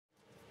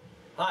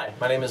Hi,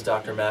 my name is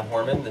Dr. Matt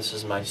Hoormann. This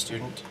is my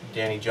student,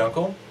 Danny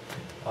Junkel.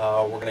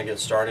 We're going to get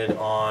started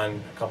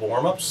on a couple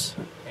warm-ups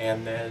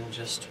and then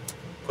just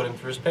put him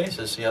through his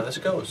paces, see how this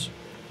goes.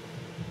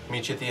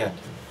 Meet you at the end.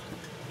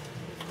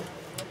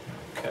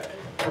 Okay.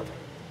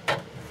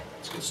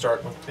 Let's get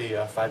started with the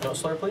 5-note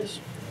slur, please.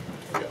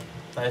 Here we go.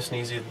 Nice and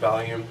easy,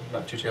 volume,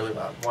 not too terribly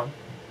loud. 1,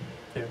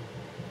 2,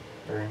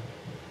 3.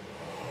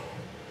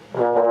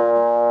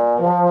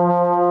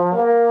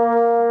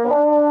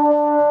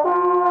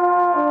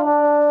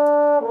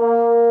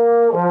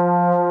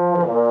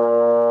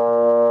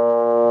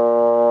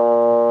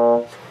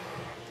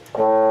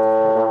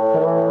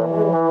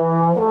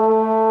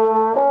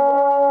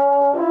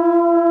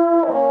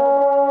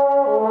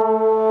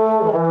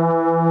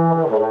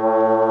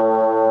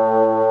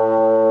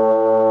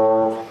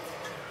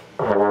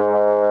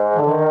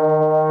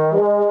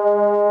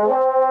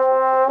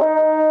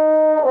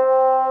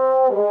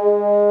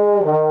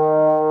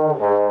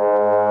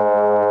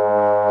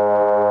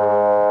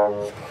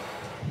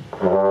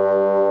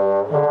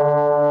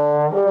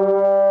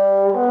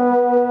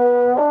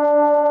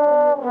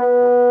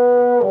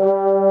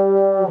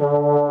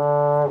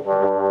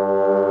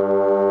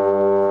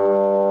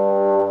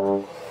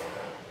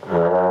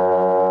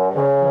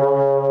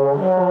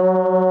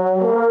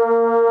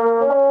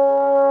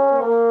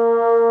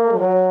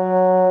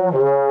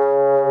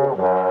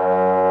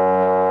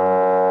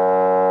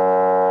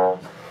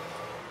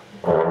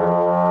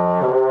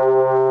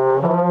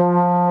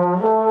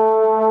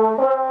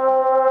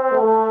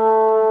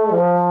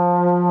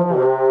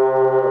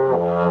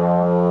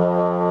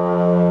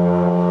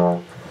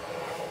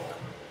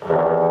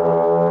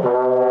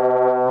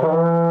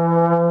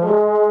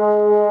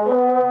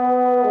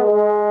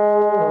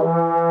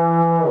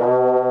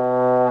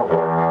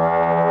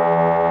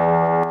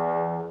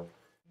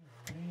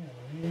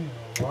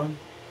 One,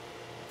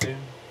 two,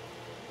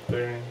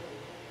 three.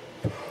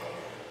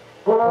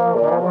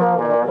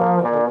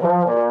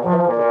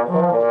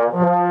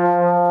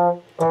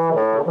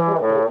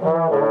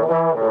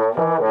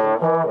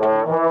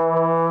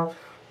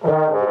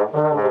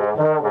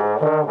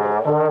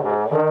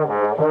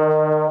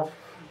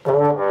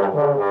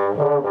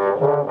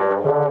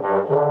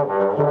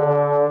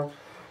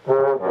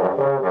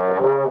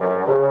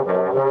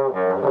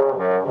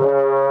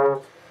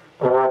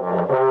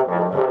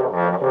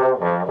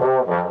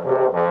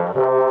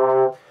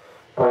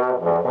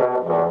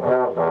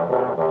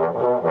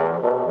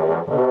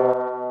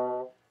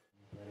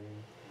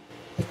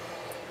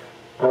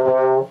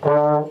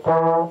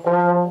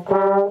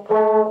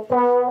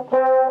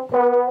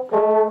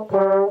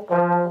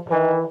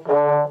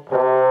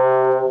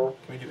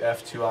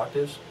 F 2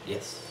 octaves?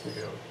 Yes. Here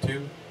we go.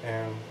 2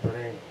 and 3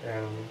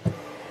 and.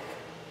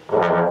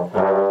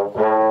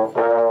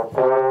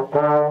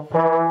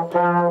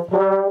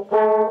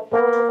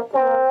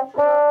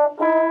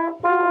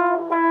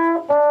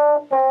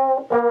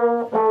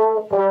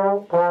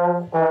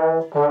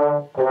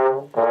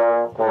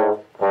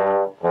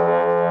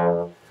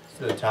 Let's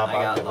do the top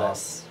octave of that.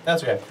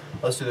 That's okay.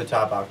 Let's do the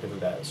top octave of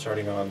that,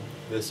 starting on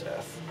this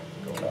F.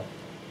 Going up.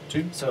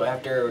 2. So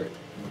after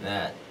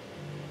that,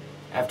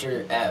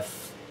 after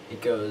F,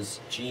 it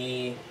goes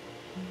G,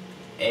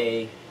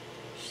 A,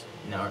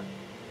 no,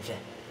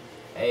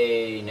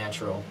 A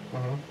natural,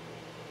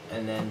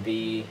 and then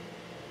B,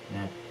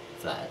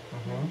 flat,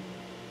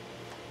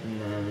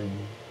 and then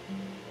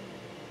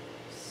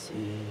C.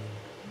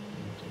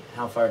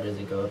 How far does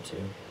it go up to?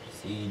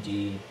 C,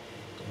 D.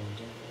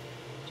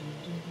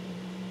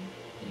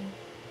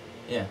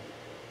 Yeah.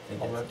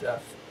 All the way up to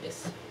F.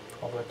 Yes.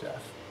 All the way up to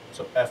F.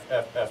 So F,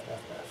 F, F,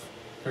 F, F.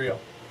 Here we go.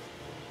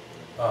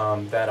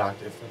 That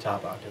octave, the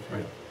top octave. Here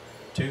we go.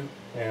 2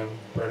 and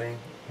ready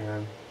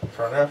and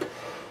front F.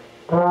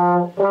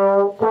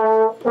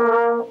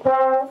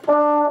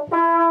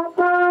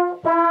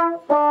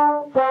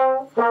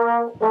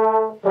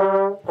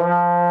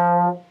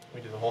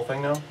 We do the whole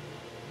thing now?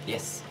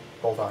 Yes.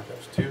 Both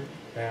octaves. 2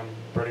 and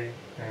ready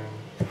and.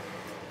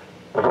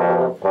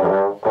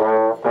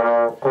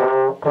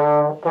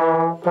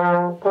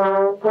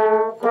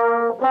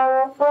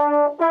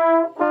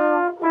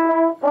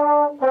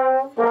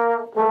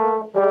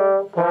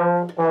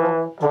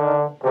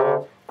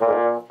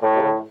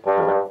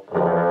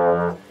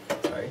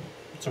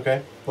 It's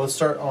okay. Let's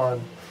start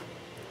on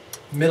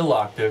middle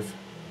octave,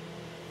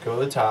 go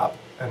to the top,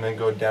 and then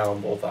go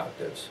down both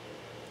octaves.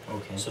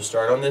 Okay. So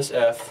start on this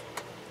F,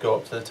 go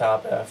up to the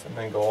top F, and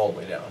then go all the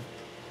way down.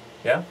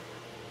 Yeah?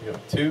 You go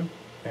 2,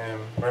 and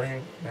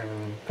ready,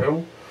 and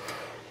go.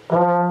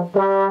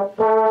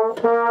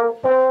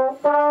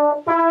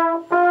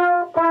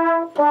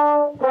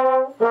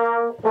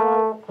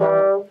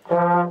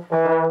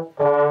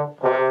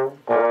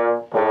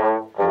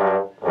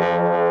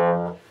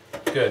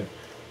 Good.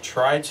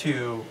 Try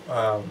to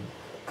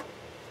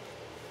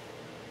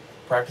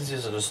practice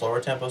these at a slower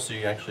tempo so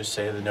you can actually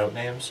say the note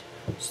names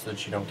so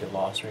that you don't get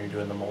lost when you're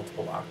doing the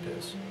multiple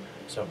octaves.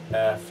 So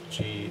F,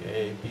 G,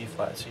 A, B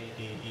flat, C,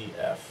 D, E,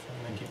 F,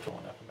 and then keep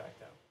going up and back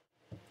down.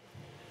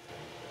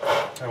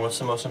 And what's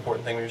the most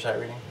important thing when you're sight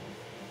reading?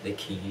 The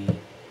key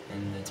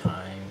and the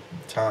time.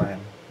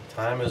 Time.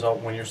 Time is all,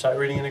 when you're sight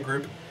reading in a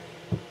group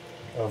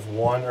of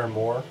one or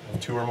more, of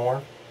two or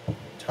more,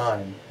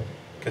 time.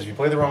 Because if you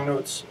play the wrong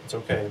notes, it's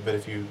okay, but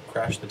if you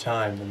crash the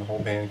time, then the whole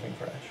band can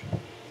crash.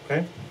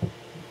 Okay?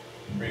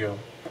 Here you go.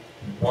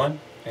 1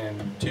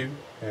 and 2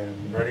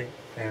 and ready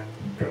and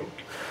go.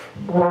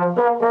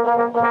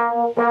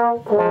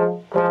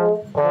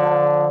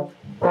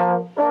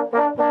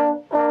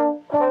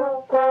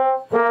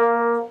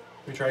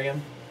 We try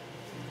again.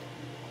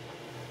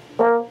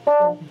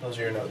 Those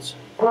are your notes.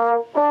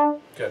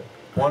 Good.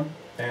 1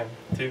 and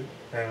 2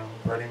 and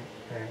ready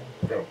and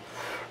go.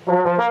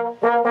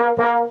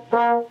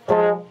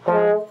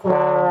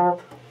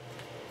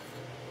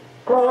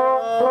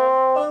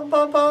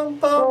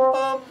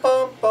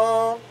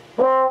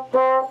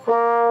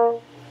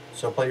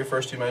 So play your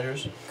first two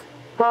measures.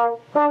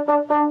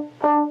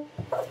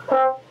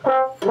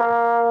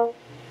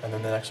 And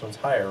then the next one's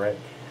higher, right?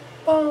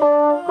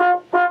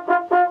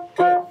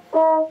 Good.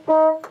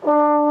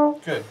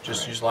 Good.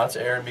 Just use lots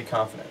of air and be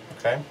confident,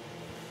 okay?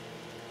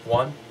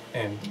 1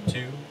 and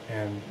 2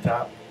 and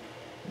top.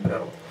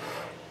 Go.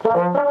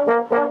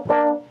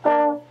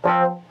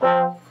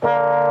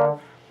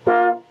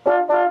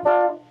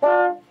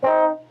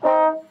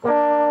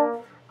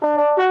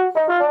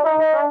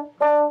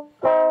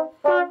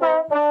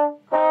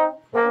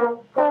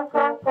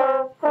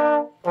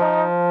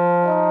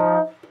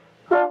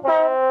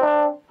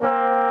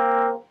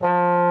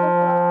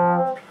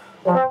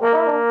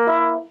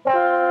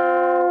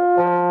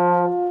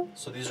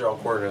 So these are all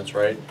quarter notes,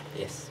 right?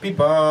 Yes. Beep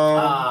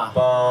bum,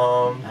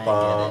 bum, I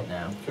bum. get it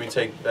now. Can we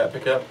take that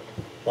pickup?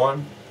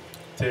 1,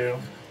 2,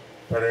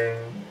 ready.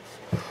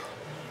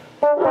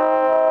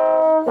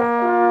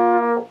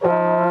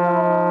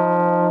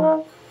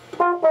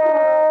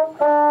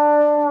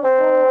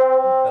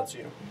 That's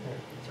you.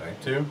 Sorry.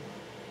 2,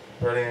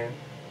 ready.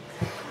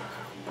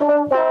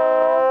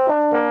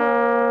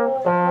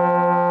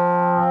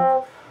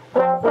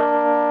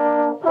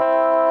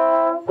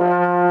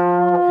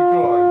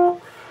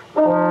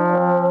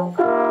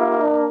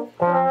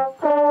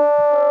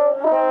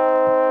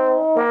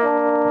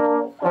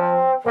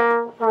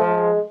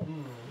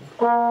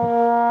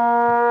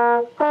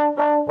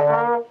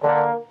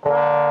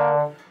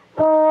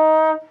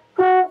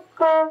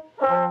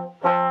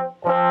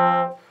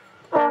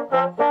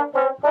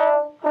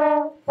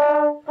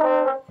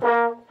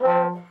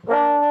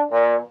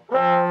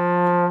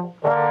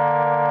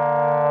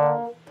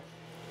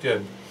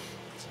 Good.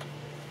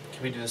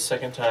 Can we do the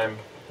second time,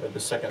 the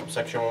second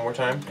section one more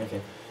time?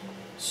 Okay.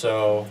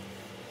 So,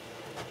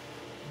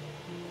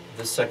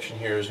 this section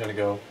here is going to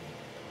go.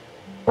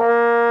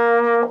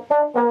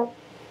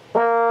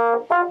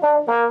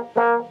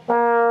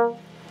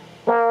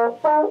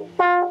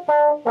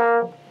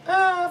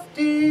 F,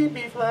 D,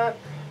 B flat.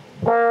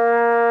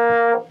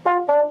 Ba,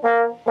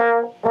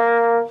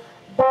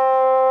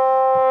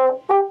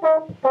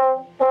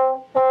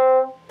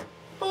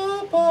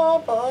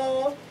 ba,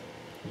 ba.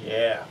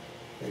 Yeah.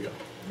 There you go.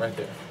 Right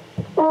there.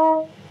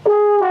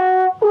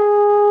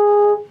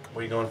 What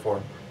are you going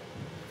for?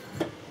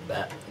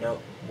 That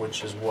note.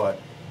 Which is what?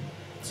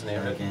 What's the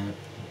name of it? Second.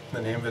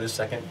 The name of it is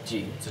second?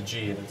 G. It's a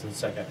G and it's in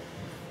second.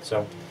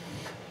 So,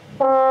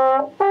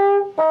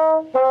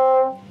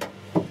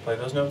 play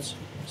those notes.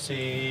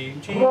 C,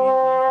 G,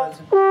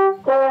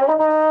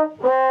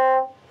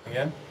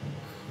 again.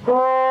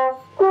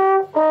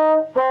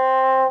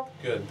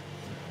 Good.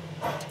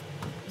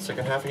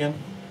 Second half again.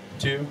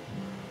 2,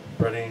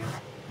 ready.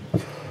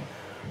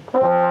 So,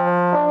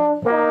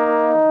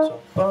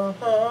 bum,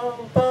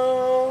 bum,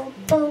 bum,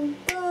 bum,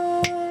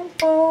 bum,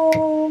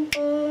 bum,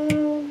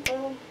 bum,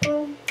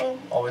 bum.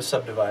 Always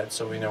subdivide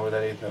so we know where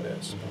that 8th note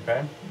is.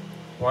 Okay?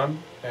 1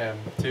 and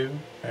 2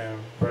 and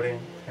ready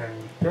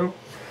and go.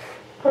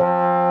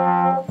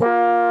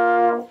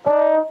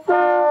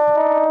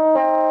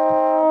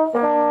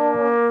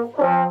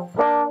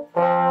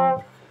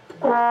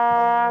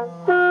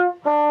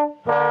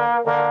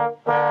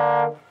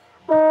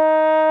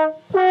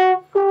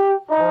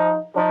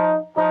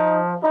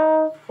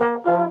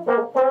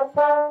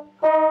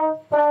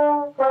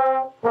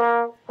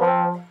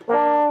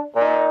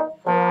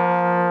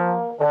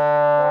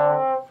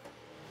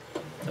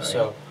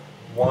 So,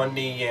 1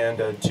 knee and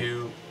a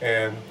 2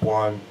 and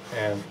 1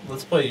 and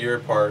let's play your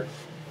part.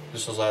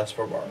 Just those last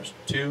 4 bars.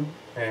 2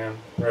 and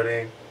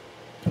ready.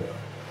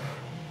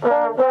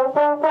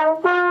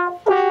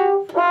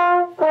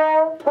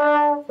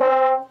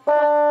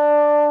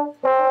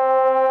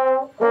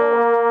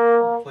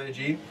 Play a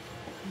G.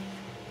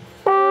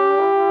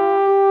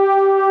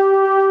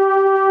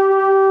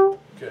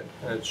 Good.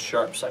 And it's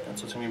sharp second,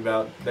 so it's gonna be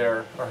about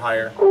there or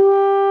higher.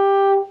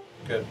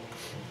 Good.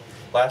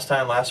 Last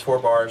time, last 4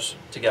 bars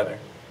together.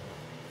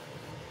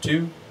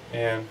 2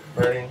 and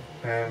ready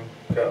and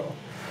go.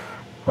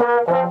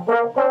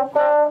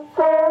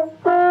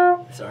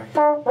 Sorry.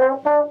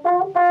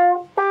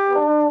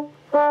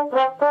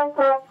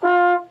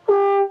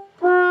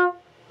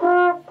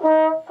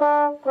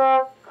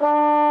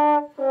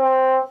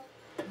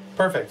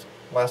 Perfect.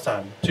 Last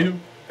time. 2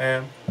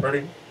 and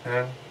ready,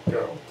 and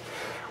go.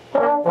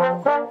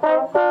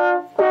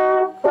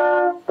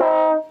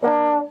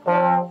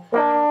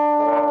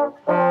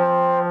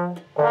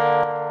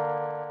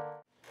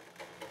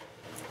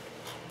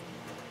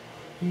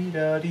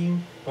 Be-da-dee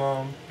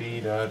bum,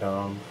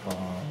 be-da-dum bum.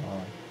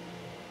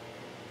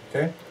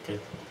 Okay? Okay.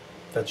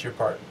 That's your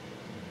part.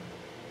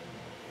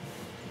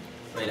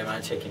 Wait, am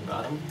I checking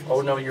bottom? Oh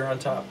no, you're on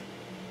top.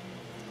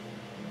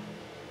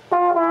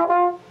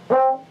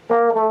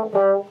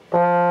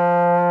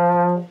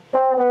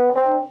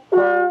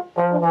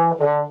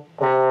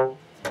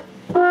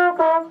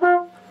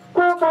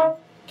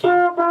 Key.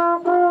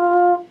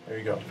 There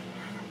you go.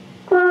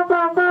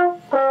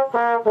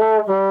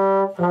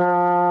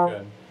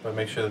 Good. But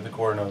make sure that the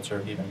quarter notes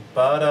are even.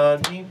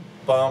 Ba-da-dee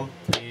bum,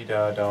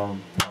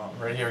 be-da-dum bum.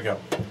 Ready? Here we go.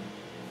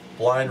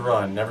 Blind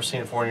run. Never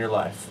seen it before in your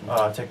life.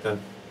 Take the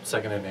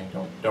second inning.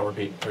 Don't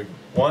repeat. Here we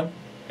go. 1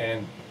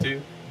 and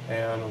 2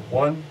 and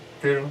 1,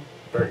 2,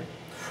 3.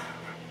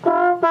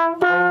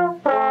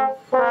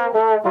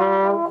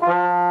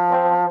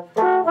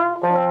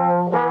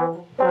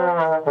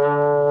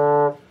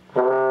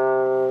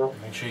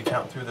 Make sure you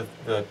count through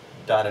the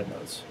dotted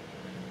notes.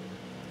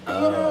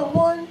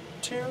 1,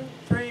 2,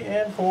 3,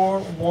 and 4.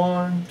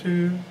 1,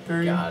 2,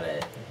 3. Got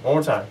it. One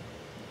more time.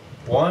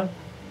 1.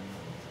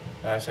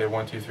 And I say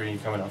 1, 2, 3. You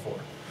come in on 4.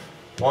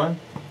 1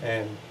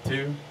 and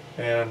 2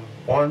 and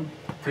 1,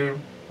 2,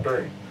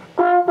 3.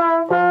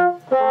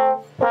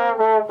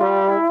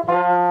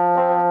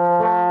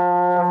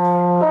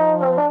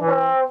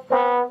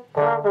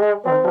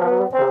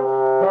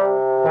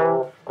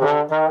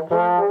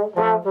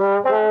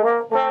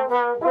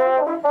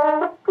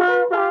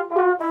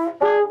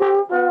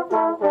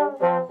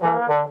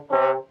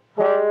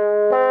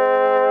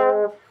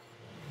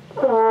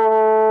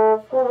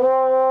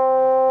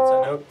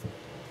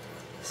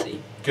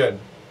 C. Good.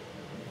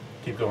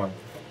 Keep going.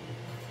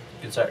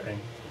 Good sight ring.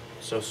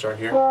 So start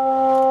here.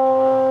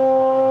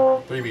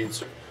 3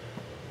 beats.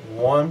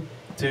 1,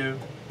 2,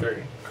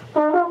 3.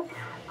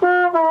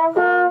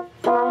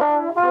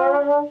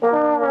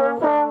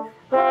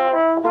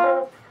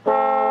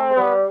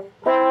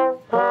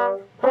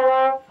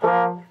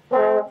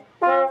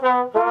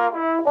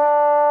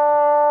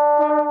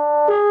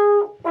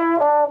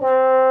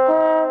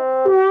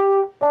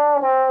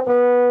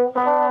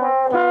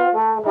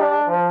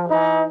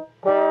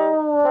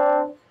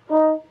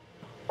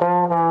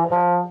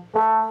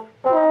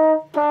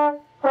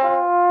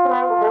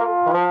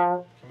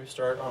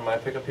 Start on my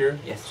pickup here.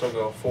 Yes. So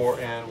go 4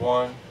 and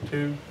 1,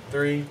 2,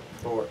 3,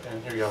 4,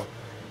 and here we go.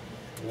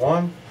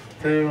 1,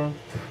 2.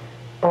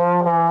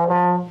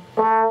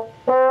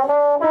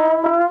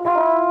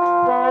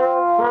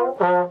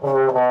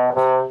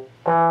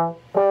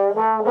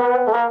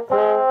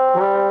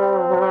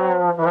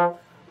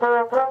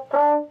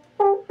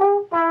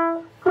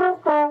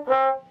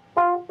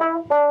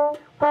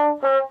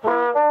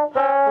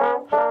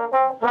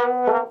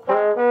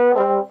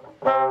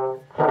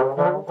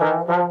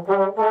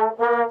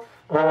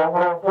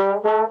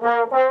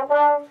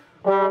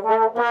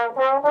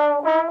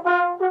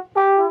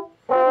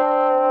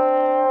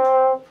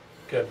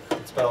 Good.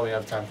 That's about all we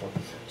have time for.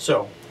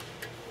 So,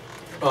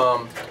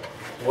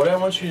 what I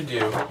want you to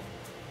do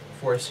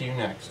before I see you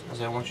next is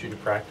I want you to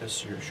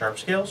practice your sharp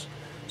scales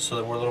so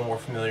that we're a little more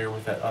familiar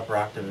with that upper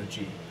octave of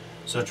G.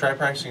 So try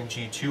practicing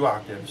G 2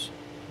 octaves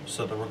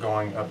so that we're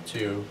going up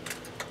to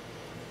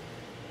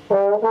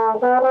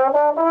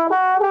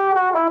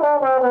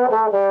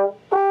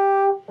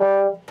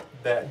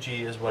that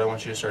G is what I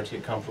want you to start to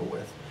get comfortable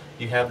with.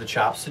 You have the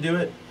chops to do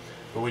it,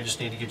 but we just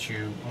need to get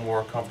you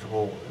more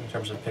comfortable in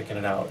terms of picking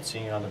it out,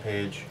 seeing it on the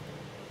page,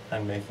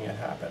 and making it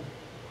happen.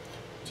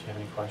 Do you have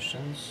any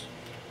questions?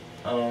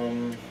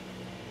 No.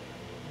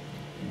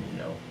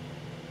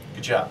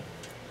 Good job.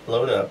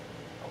 Load up.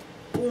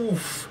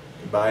 Oof.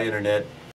 Goodbye, Internet.